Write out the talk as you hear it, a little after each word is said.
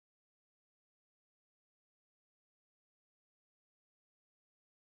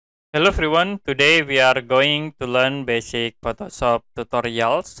Hello everyone, today we are going to learn basic Photoshop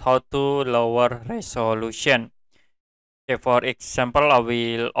tutorials how to lower resolution. Okay, for example, I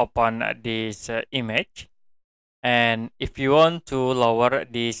will open this image, and if you want to lower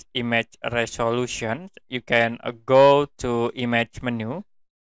this image resolution, you can go to image menu,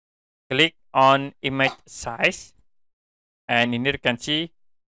 click on image size, and in here you can see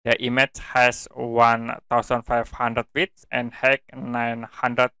the image has 1500 width and height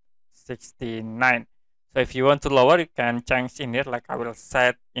 969. So if you want to lower, you can change in here, like I will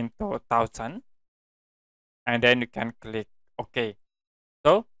set into 1000, and then you can click OK.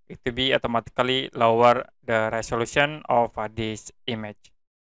 So it will be automatically lower the resolution of this image.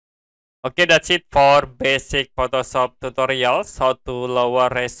 Okay, that's it for basic Photoshop tutorials, how to lower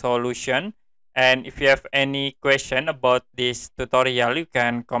resolution. And if you have any question about this tutorial, you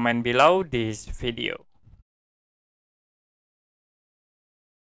can comment below this video.